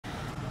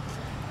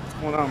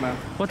going on, man?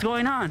 What's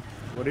going on?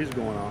 What is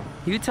going on?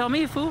 You tell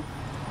me, fool.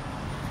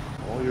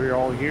 Well, you're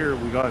all here.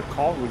 We got a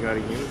call we got to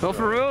use. Go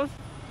for real?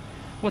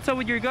 What's up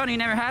with your gun? You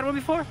never had one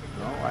before?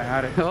 No, I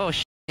had it. Oh,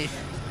 shit.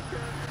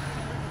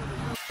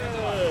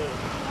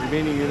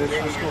 Remaining units,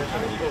 let's go.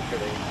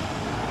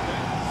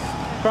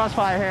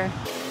 Crossfire here.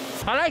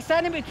 I like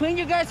standing between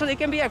you guys so they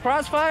can be a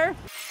crossfire.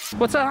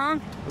 What's up, Hong?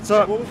 What's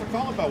up? What was the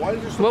call about? Why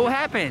did you? What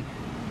happened?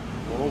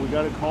 Well, we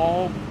got a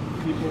call.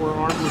 People were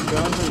armed with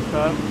guns and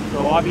stuff. So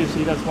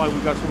obviously that's why we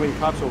got so many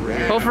cops over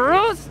here. Oh, for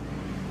real? So,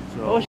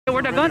 oh, shit,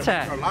 where the guns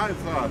at?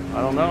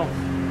 I don't know.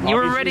 You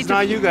were Obviously ready it's to...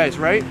 not you guys,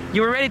 right?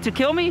 You were ready to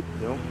kill me?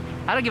 No.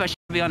 I don't give a shit,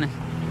 to be honest.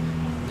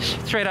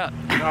 Straight up.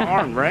 You're not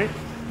armed, right?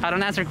 I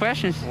don't answer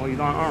questions. Well, you're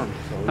not armed.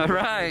 So All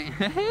right.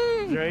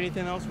 is there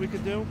anything else we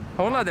could do?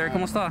 Hola there,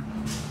 ¿cómo está?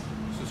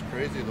 This is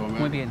crazy though, man.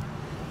 Muy bien.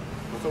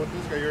 What's up with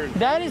this guy? You're in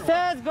Daddy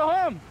says go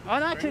home. Oh,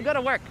 not to go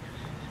to work.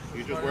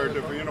 You just wear a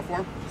different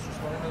uniform?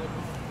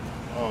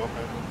 Oh, okay.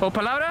 Oh,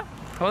 palabra?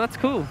 Oh, that's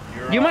cool.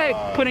 You're, You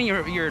might put in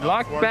your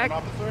lock back,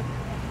 officer?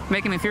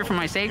 making me fear for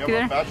my You safety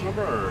have a there. badge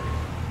number or?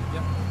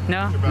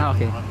 No? Your badge No,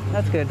 okay. number?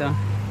 That's good though.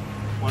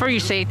 For your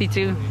safety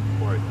too.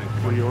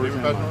 For yours Your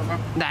and badge mine. number,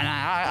 ma'am?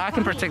 Nah, I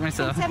can protect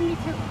myself. 72.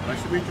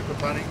 Nice to meet you,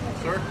 Kapani.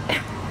 Sir?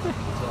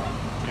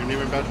 Your name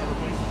and badge number,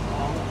 please?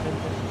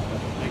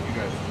 Thank you,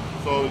 guys.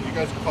 So you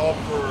guys called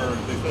for,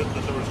 they said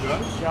that there was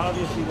guns? Yeah,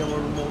 obviously there were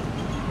remote.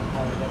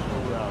 That's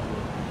where we're out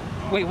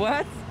here. Wait,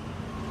 what?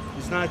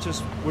 It's not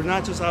just, we're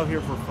not just out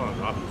here for fun,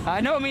 obviously.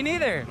 I know, me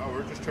neither. No,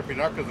 we're just tripping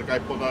out because the guy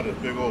pulled out his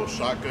big old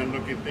shotgun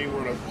looking thing.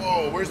 We're like,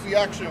 whoa, where's the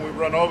action? We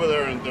run over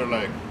there and they're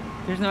like,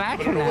 There's no put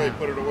action it away, now.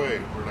 put it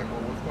away. We're like,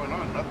 well, what's going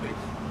on? Nothing.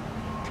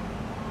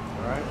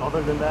 All right.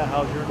 Other than that,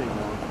 how's your day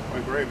going?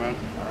 Going great, man.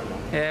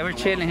 Yeah, we're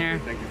chilling here.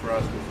 Thank you for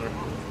asking, sir.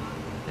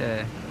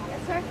 Yeah.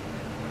 Yes, sir.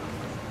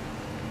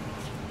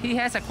 He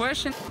has a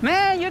question.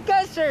 Man, you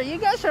guys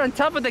are on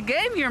top of the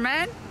game here,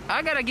 man.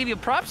 I gotta give you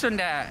props on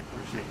that.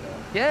 Appreciate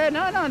that.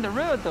 Yeah, no, the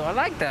real though. I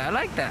like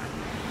that.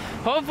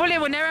 Hopefully,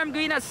 whenever I'm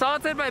being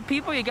assaulted by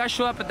people, you guys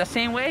show up the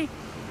same way,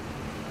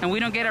 and we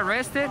don't get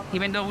arrested,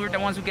 even though we're the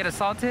ones who get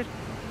assaulted.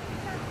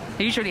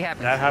 It usually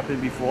happens. That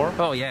happened before?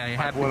 Oh yeah, it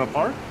happened. Went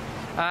apart?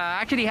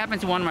 Actually, it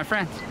happened to one of my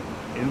friends.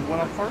 In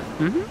one apart?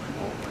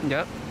 Mm-hmm.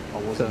 Yep. I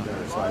wasn't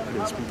there, so I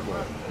couldn't speak for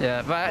it.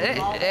 Yeah, but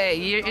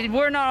hey,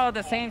 we're not all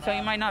the same, so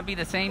you might not be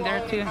the same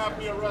there too. Have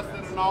me arrested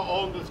and I'll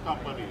own this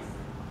company.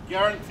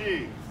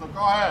 Guaranteed. So go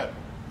ahead.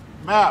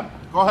 Ma'am,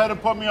 go ahead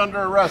and put me under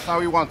arrest how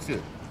he wants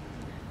you.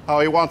 How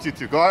he wants you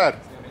to. Go ahead.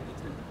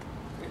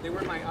 They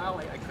were in my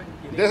alley. I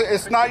couldn't get in.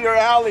 It's not your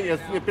alley.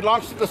 It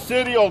belongs to the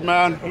city, old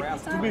man.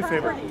 Do me a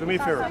favor. Do me a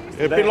favor.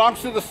 It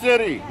belongs to the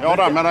city. Hold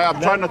on, man. I'm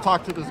trying to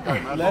talk to this guy,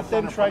 man. Let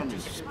them try to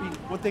speak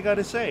what they got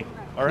to say.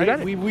 All got right?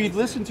 it. We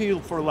listened to you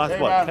for the last,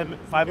 Hey, what, man,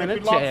 5 it minutes?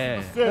 belongs Yeah.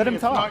 to the city. Let him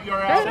It's talk. not your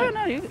No,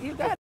 alley. you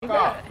got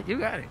it. You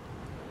got it.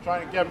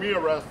 Trying to get me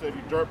arrested,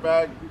 you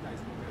dirtbag.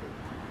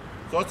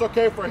 So it's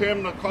okay for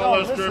him to call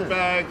us listen.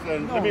 dirtbags,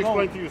 and No, let me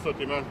explain no. to you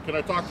something, man. Can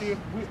I talk to you? Is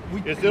we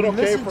it okay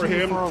listened for to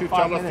you him for to 5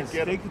 tell us minutes. to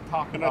get? They could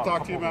talk Can I about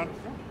talk to you, a couple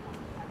man?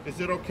 Is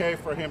it okay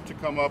for him to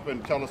come up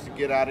and tell us to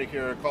get out of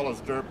here, call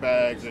us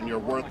dirtbags, and you're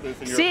worthless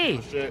and you're See.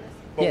 piece of shit?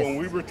 But Yes. when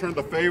we return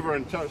the favor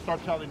and start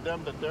telling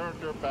them that they're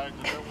dirtbags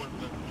and they're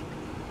worthless,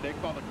 they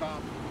call the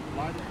cops.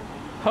 Why?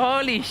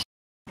 Holy sh!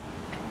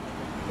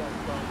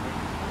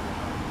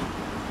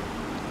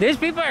 These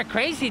people are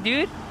crazy,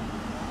 dude.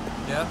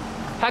 Yeah.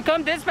 How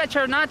come dispatch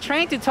are not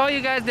trained to tell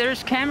you guys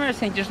there's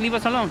cameras and just leave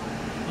us alone?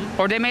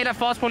 Or they made a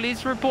false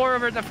police report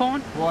over the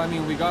phone? Well, I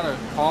mean, we got a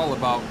call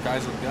about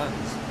guys with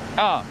guns,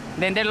 Oh,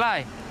 then they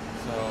lie.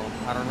 so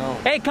I don't know.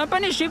 Hey,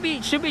 companies should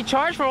be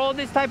charged for all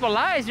this type of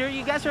lies.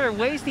 You guys are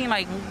wasting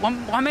like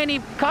how many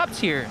cops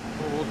here?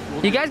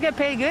 We'll You guys get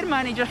paid good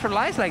money just for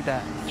lies like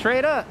that.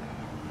 Straight up.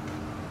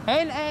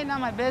 Ain't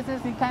not my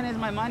business. It kind of is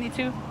my money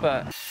too.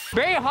 But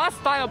very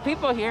hostile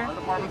people here. Our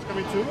department's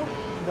coming too?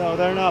 No,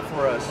 they're not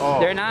for us. Oh.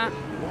 They're not.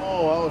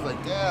 Whoa, I was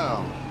like,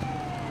 damn.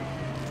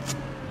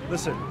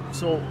 Listen,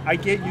 so I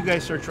get you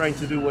guys are trying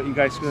to do what you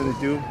guys are going to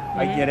do.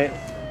 I get it.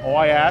 All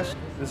I ask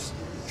is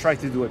try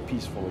to do it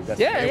peacefully. That's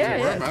Yeah, it. yeah,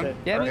 Where, yeah. man?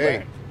 Yeah, we Hey,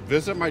 were.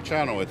 visit my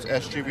channel. It's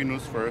SGV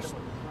News First.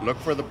 Look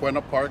for the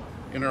Buena Park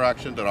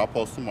interaction that I'll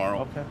post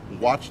tomorrow. Okay.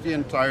 Watch the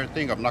entire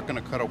thing. I'm not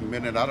going to cut a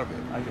minute out of it.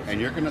 I guess. And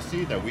you're going to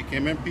see that we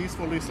came in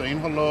peacefully saying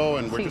hello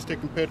and we're See. just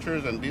taking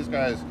pictures and these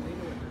guys,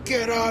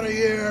 get out of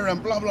here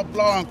and blah, blah,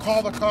 blah, and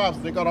call the cops.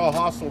 They got all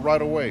hostile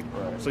right away.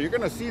 Right. So you're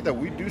going to see that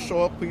we do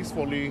show up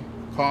peacefully,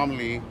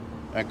 calmly,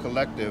 and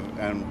collective.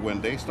 And when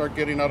they start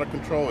getting out of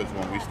control is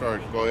when we start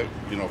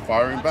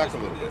firing back a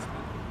little bit.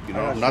 You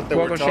know, not that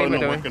we're Welcome, telling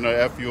them Shane, we're going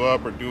to F you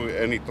up or do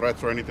any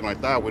threats or anything like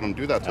that. We don't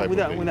do that type We're of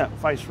not, thing. we're not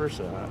vice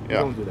versa. We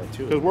Yeah. don't do that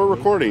too. Because we're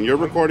recording. You're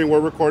recording. We're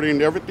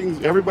recording.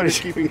 Everybody's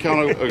keeping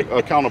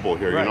accountable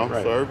here, Right, you know?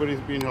 right. So everybody's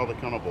being held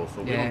accountable.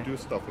 So we Yeah. don't do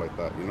stuff like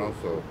that, you know?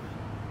 So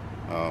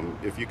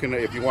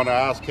if you want to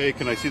ask, hey,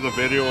 can I see the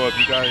video of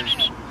you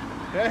guys?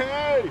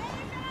 Hey!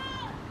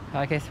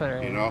 Okay,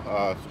 sorry. You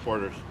know,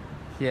 supporters.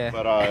 Yeah.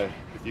 But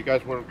if you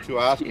guys were to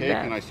ask, See hey,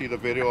 that? can I see the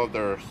video of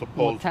their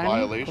supposed Botani?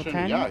 violation?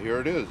 Botani? Yeah, here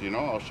it is. You know,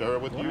 I'll share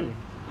it with you.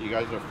 You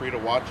guys are free to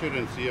watch it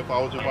and see if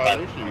I was in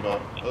violation. But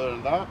other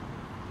than that,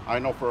 I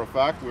know for a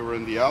fact we were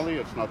in the alley.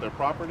 It's not their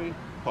property,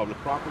 public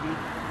property.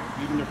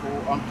 Even if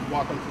I'm to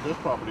walk onto this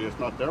property, it's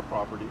not their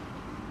property.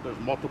 There's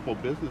multiple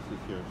businesses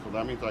here, so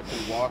that means I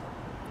can walk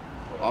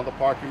on the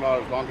parking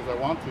lot as long as I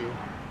want to,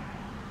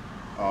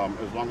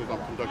 as long as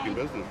I'm conducting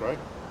business, right?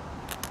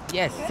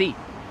 Yes, see.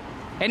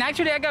 And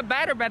actually, I got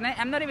better, but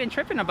I'm not even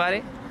tripping about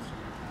it.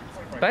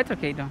 But it's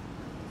okay, though.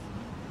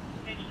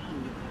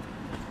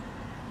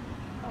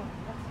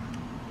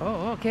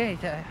 Oh, okay.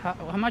 How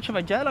much of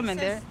a gentleman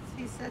there?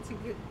 He said to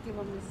give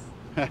him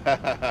this.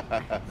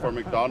 For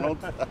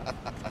McDonald's.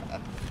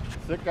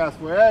 Sick ass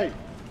way. Hey,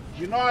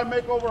 you know I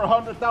make over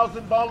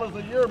 $100,000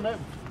 a year, man.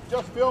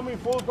 Just filming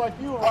fools like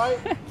you,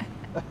 right?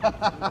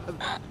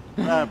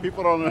 Man,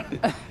 people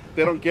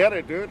they don't get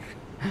it, dude.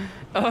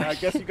 Oh, I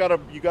guess you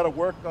gotta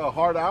work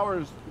hard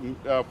hours,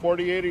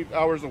 40, 80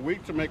 hours a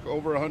week to make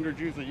over 100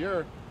 G's a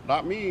year.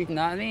 Not me.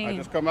 Not me. I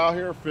just come out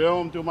here,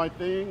 film, do my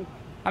thing.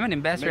 I'm an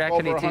investor Make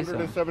actually over too.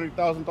 So.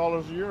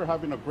 $170,000 a year,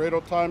 having a great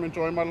old time,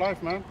 enjoying my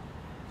life, man.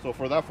 So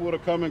for that fool to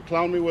come and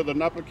clown me with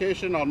an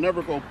application, I'll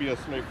never go be a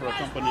slave for a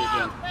company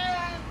again.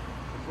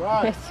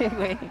 That's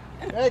right.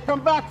 Hey,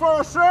 come back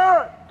for a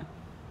shirt!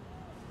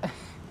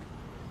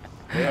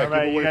 Yeah, All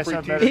right, give you away guys free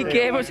have better He t-shirts.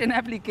 gave us an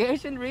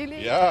application,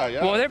 really? Yeah,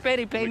 yeah. Well, they're pay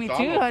me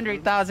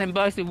McDonald's.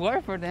 $200,000 to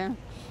work for them.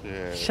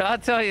 Yeah. So I'll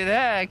tell you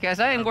that, because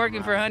I ain't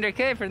working for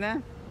 $100K for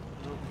them.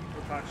 We'll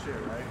talk shit,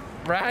 right?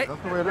 Right?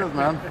 That's the way it is,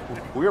 man.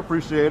 We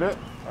appreciate it.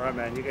 All right,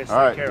 man. You guys All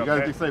right, take care, you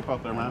guys okay? be safe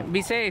out there, man.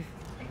 Be safe.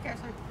 Take care,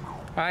 sir.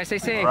 All right, stay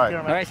safe. All right.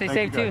 All right, stay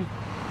Thank safe you, too.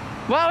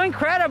 guys. Wow,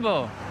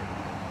 incredible.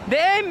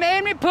 They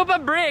made me poop a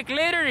brick,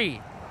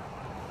 literally.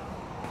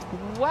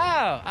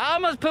 Wow, I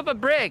almost poop a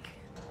brick.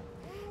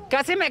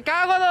 Casi me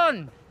cago,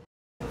 don.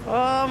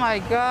 Oh my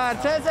God,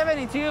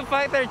 1072,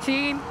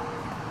 513.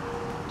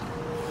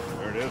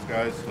 There it is,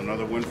 guys.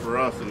 Another win for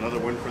us. Another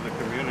win for the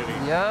community.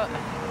 Yeah.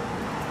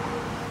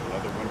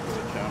 Another win for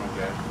the channel,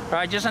 guys. All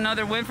right, just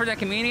another win for the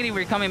community.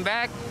 We're coming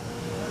back.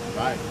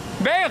 Bye.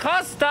 Very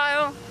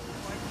hostile.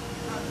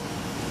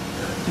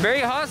 Very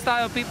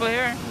hostile people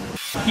here.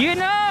 You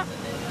know,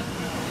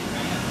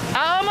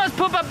 I almost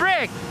poop a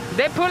brick.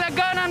 They pull a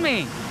gun on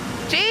me.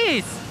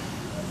 Jeez.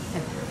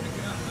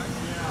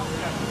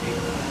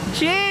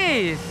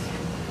 Jeez.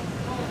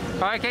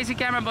 All right, Casey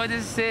Camera Boy,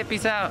 this is it.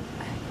 Peace out.